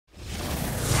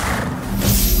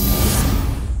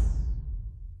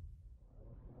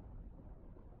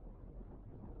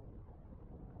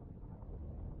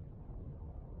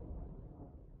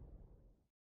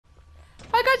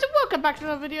welcome back to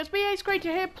another video. It's me, Ace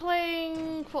Creator here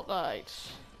playing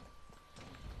Fortnite.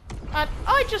 And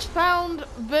I just found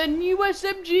the new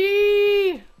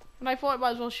SMG! And I thought I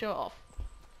might as well show it off.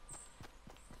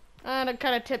 And I'm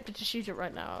kind of tempted to shoot it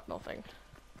right now at nothing.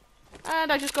 And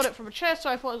I just got it from a chest, so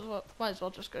I thought might as well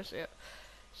just go see it.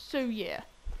 So yeah.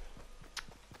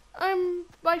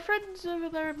 My friends over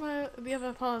there in the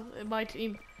other part of my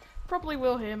team probably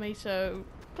will hear me, so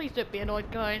please don't be annoyed,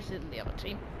 guys, in the other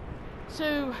team.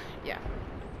 So, yeah.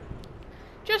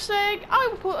 Just saying, I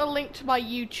will put a link to my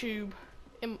YouTube,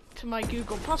 to my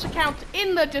Google Plus account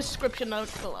in the description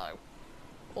notes below.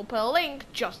 We'll put a link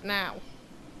just now.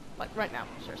 Like, right now,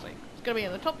 seriously. It's gonna be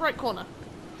in the top right corner.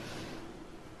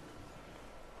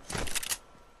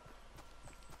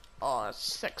 Oh,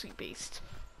 sexy beast.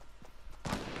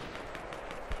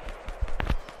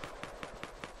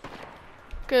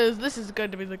 Because this is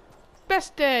going to be the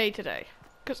best day today.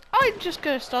 Because I'm just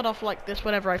going to start off like this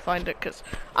whenever I find it. Because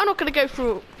I'm not going to go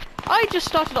through... I just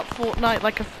started up Fortnite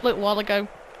like a little while ago.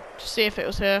 To see if it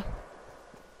was here.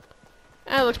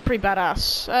 And it looks pretty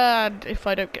badass. And if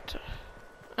I don't get to...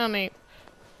 I mean...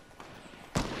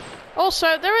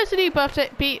 Also, there is a new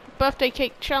birthday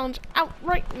cake challenge out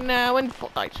right now in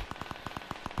Fortnite.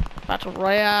 Battle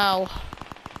Royale.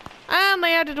 And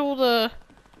they added all the...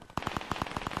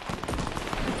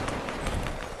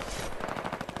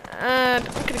 And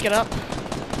I'm gonna get up.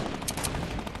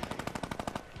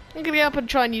 I'm gonna get up and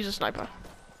try and use a sniper.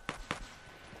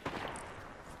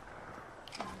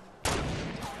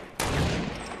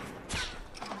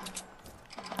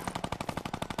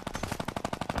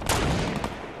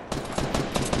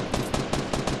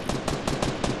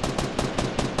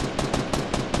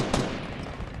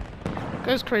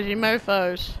 Those crazy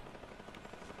mofos.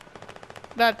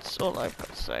 That's all I've got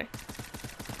to say.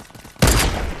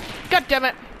 God damn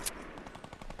it!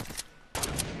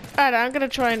 Alright, I'm gonna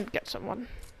try and get someone.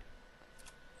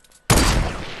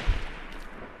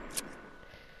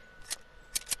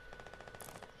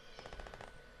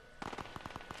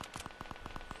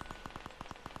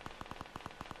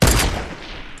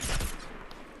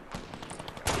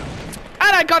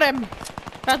 And I got him!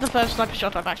 That's the first sniper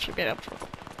shot I've actually been able to record.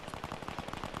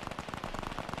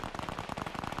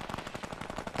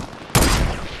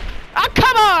 Oh,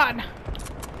 come on!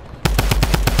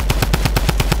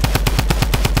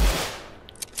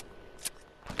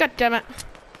 God damn it.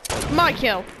 My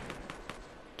kill.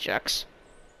 Jerks.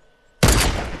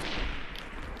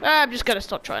 I'm just gonna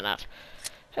stop trying that.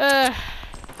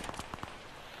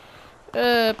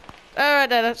 Alright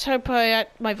then, let's hope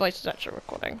my voice is actually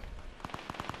recording.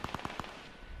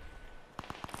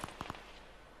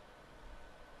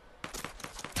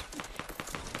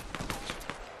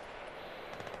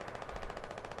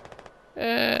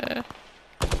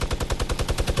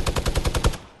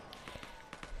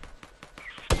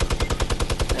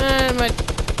 And my...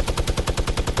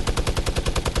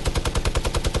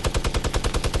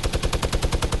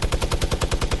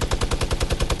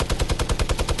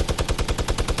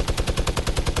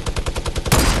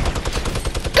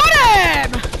 Got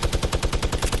him!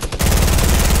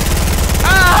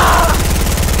 Ah!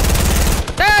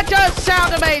 That does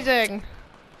sound amazing!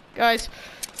 Guys.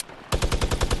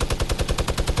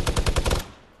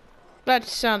 That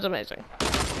sounds amazing.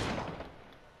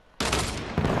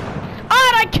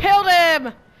 I killed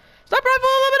him! Sniper rifle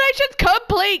elimination's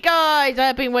complete, guys! I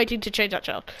have been waiting to change that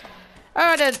child.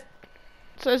 Alright then.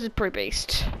 So this is pretty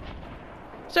beast.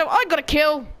 So I got a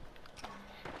kill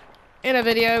in a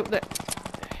video that...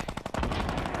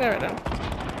 There it is.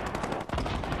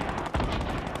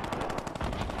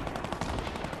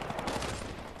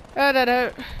 I don't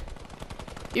know.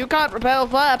 You can't repel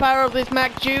firepower of this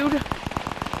Mac Jude.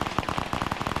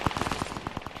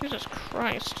 Jesus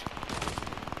Christ.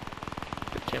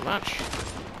 Too much.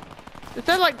 Is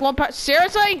there like one part?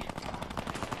 Seriously?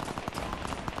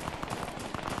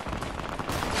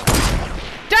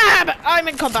 Damn it! I'm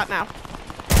in combat now.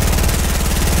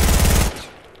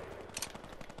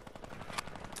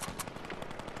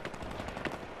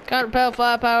 Can't repel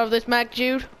firepower of this Mac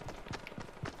Jude.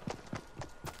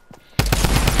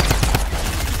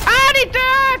 And he's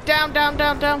down, down.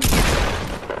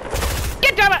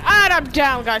 Get down it! And I'm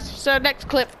down, guys. So next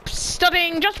clip,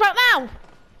 starting just about now.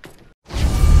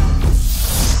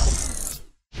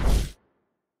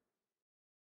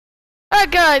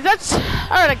 Alright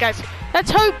guys,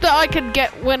 let's hope that I can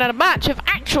win a match of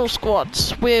actual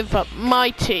squads with my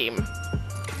team.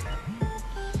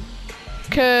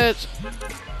 Cause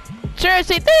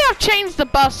seriously, they have changed the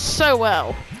bus so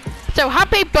well. So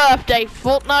happy birthday,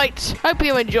 Fortnite. Hope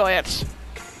you enjoy it.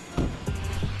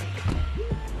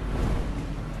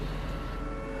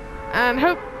 And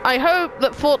hope I hope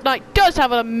that Fortnite does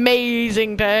have an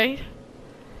amazing day.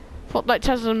 Fortnite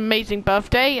has an amazing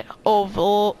birthday of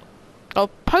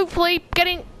hopefully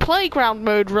getting playground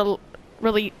mode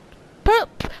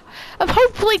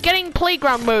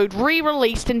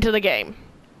re-released into the game.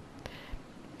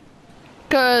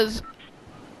 Cause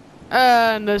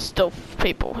there's still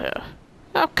people here.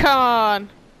 Oh, come on.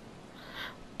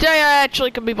 They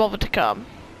actually can be bothered to come.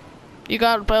 You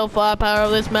got real firepower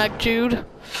of this mag, Jude.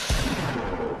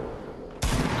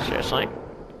 Seriously.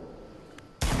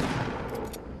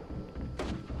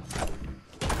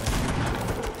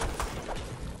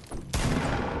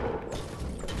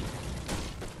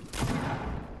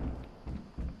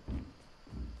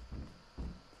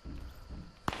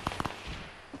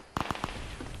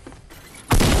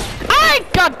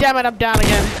 God damn it, I'm down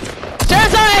again.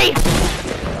 Seriously!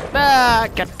 Ah,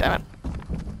 god damn it.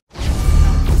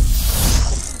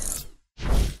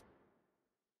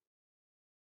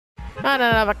 And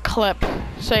another clip.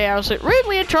 So yeah, I was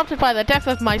rudely interrupted by the death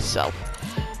of myself.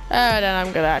 And then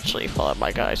I'm gonna actually follow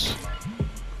my guys.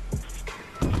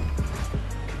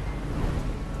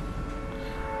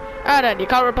 And then you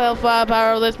can't repel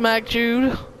firepower with this mag,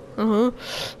 Jude. Alright,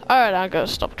 I'm gonna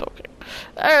stop talking.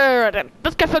 Alright then,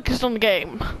 let's get focused on the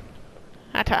game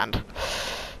at hand.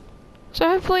 So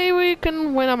hopefully we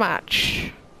can win a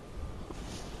match.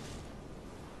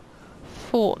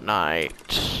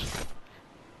 Fortnite.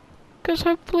 Because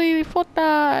hopefully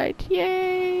Fortnite,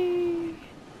 yay!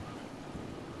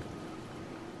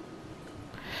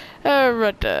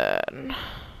 Alright then.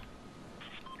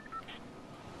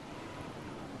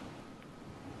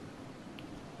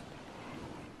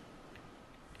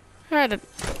 Alright then.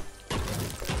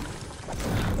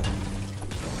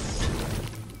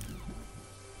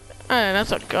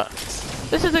 That's what I got.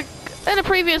 This is in a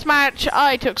previous match,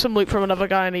 I took some loot from another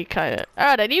guy and he kinda...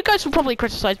 Alright then, you guys will probably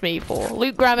criticize me for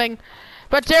loot grabbing,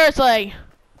 but seriously,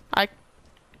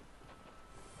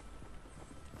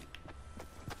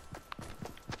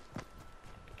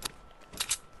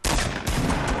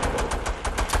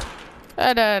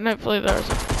 and hopefully there's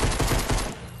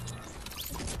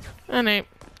and they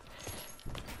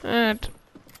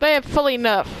have fully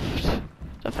nerfed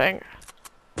the thing.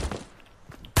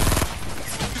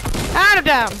 And I'm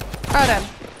down! Alright then.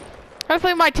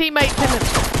 Hopefully my teammate can...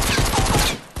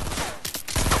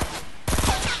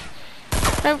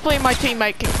 Hopefully my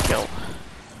teammate can kill.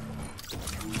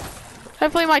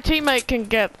 Hopefully my teammate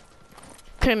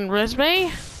can res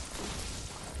me.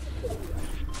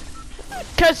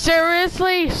 Cause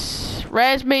seriously,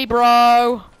 res me,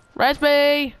 bro. Res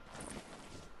me.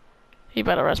 He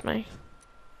better res me.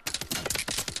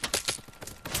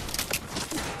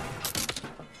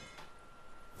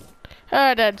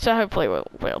 Alright then, so hopefully we'll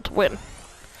be able to win.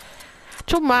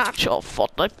 To match of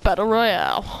Fortnite Battle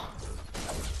Royale.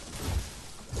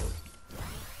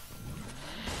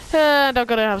 And I'm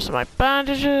gonna have some of my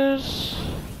bandages.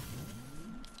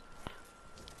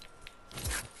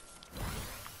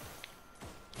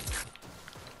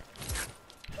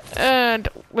 And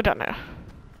we're done now.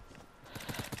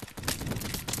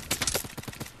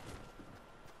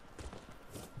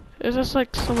 Is this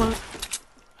like someone?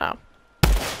 Oh.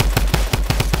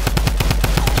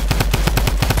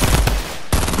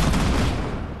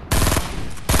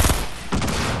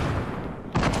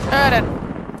 Alright then.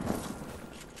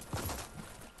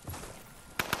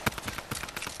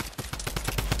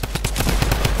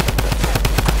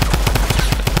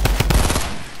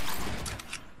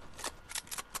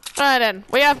 Alright then,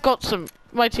 we have got some,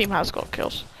 my team has got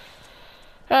kills.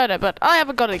 Alright then, but I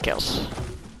haven't got any kills.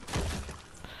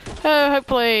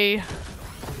 Hopefully...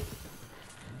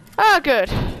 Ah, good.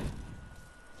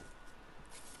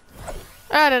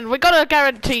 Alright then, we got a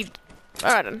guaranteed...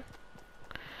 Alright then.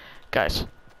 Guys.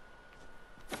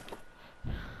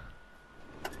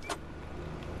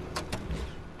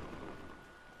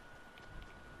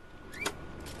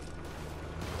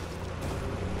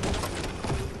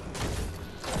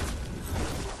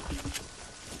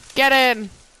 Get in!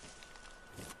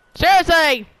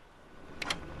 Seriously!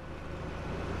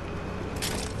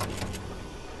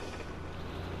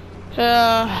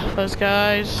 Those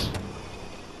guys.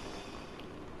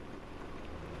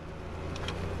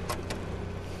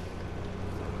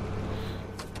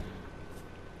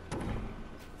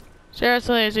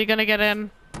 Seriously, is he gonna get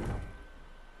in?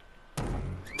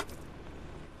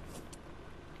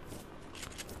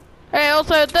 Hey,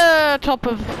 also, the top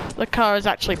of the car is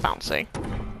actually bouncing.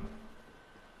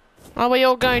 Are we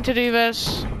all going to do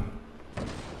this?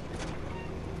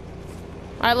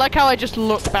 I like how I just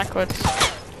look backwards.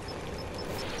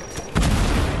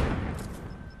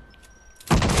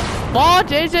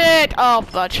 What is it? Oh,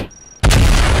 fudge.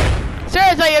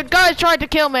 Seriously, you guys tried to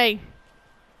kill me.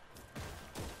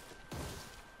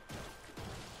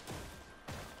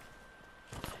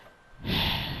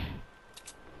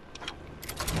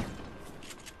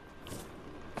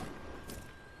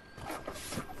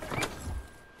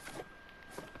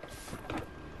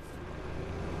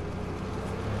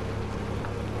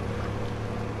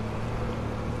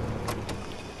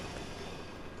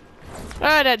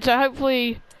 Alright then, so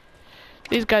hopefully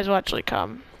these guys will actually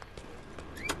come.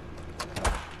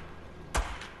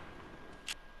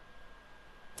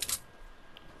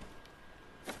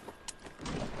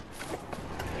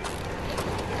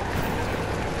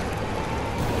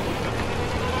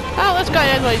 Oh, this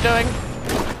guy knows what he's doing.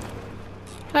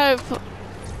 Hopefully.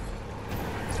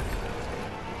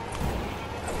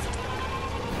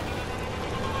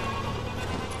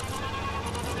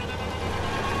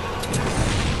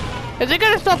 Is he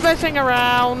gonna stop messing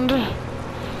around?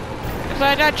 Because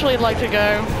I'd actually like to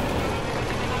go.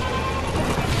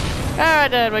 Alright,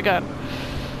 then we're good.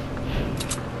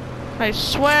 I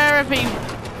swear if he...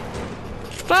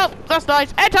 Well, that's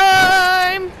nice. End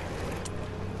time!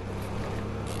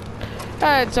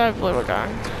 Alright, so hopefully we're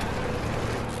going.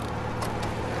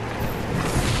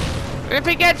 If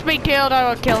he gets me killed, I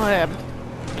will kill him.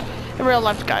 In real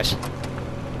life, guys.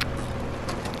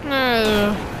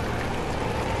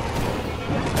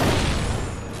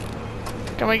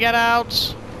 Can we get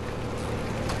out?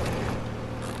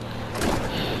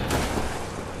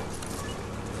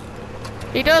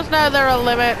 He does know there are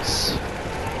limits.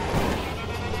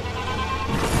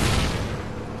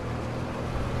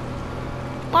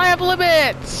 I have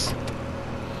limits!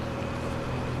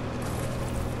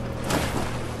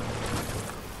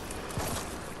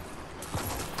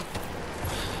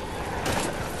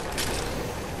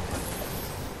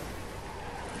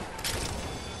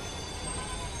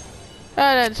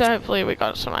 And so hopefully we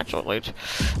got some actual loot.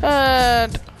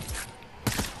 And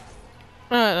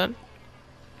then.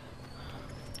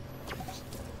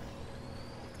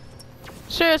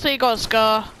 Seriously, you got a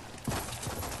scar.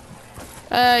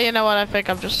 You know what, I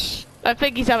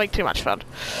think he's having too much fun.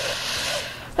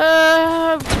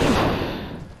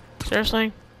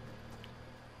 Seriously?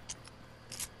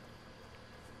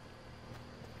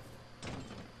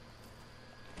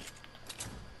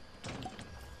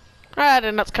 Alright,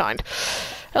 and that's kind.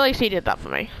 At least he did that for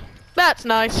me. That's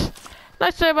nice.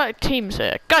 Nice to know about teams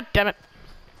here. God damn it.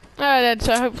 Alright then,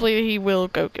 so hopefully he will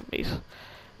go give me.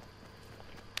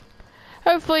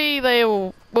 Hopefully they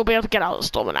will be able to get out of the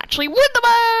storm and actually win the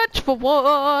match for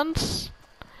once.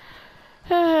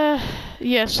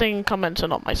 Yeah, singing comments are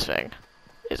not my thing.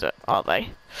 Is it? Are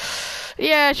they?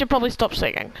 Yeah, I should probably stop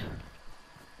singing.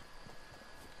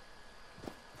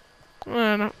 I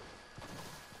don't know.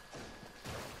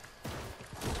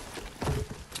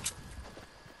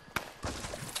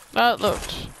 That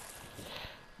looked.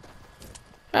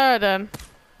 Alright then.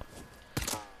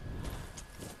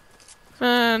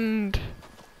 And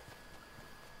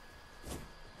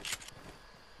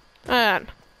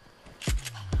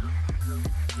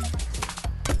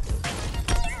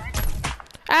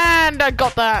I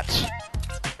got that.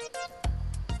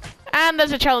 And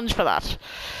there's a challenge for that.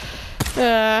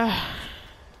 Yeah,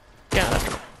 that's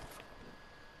good.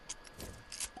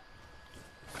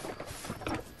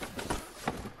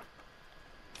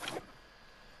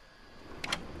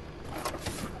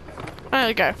 There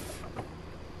we go.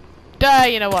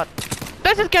 You know what?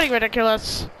 This is getting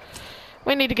ridiculous.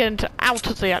 We need to get out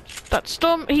of that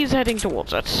storm. He's heading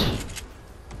towards it.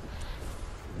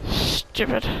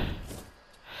 Stupid.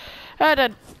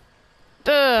 And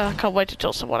I can't wait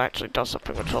until someone actually does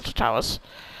something with tilted towers.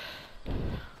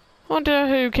 Wonder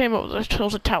who came up with the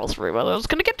tilted towers rumor that was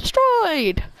gonna get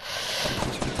destroyed.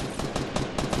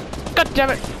 God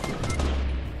damn it.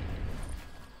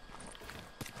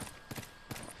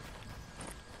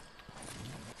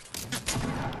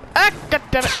 Ah, god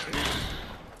damn it.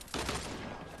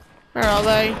 Where are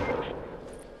they?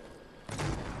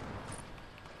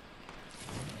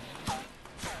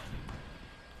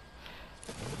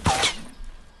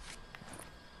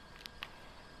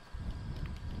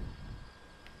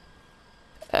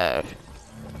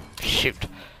 Shoot.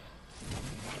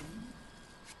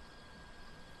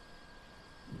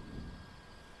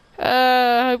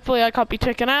 Hopefully I can't be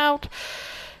taken out.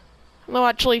 They'll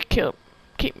actually keep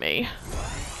me.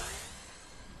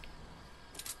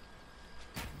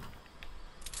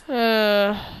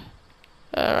 Alright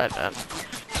then.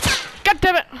 God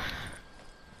damn it!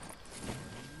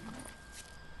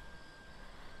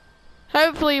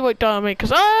 Hopefully you won't die on me,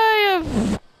 because I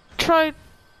have tried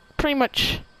pretty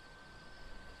much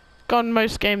gone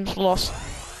most games lost.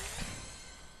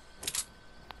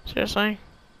 Seriously.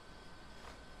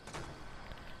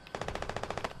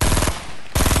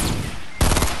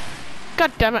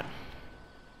 God damn it.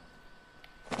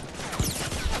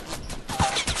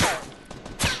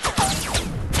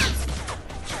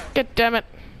 God damn it.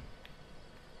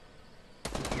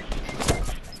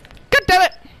 God damn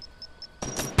it!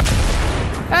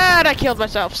 And I killed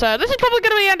myself, so this is probably going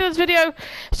to be the end of this video.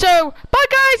 So, bye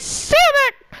guys, see you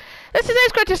next! This is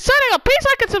Ace Cruncher signing off. Please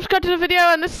like and subscribe to the video,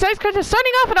 and this is Ace Cruncher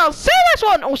signing off, and I'll see you next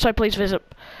one! Also, please visit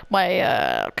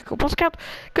my Google Plus account,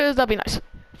 because that'd be nice.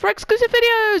 For exclusive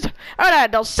videos!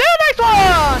 Alright, I'll see you next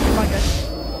one! Bye guys.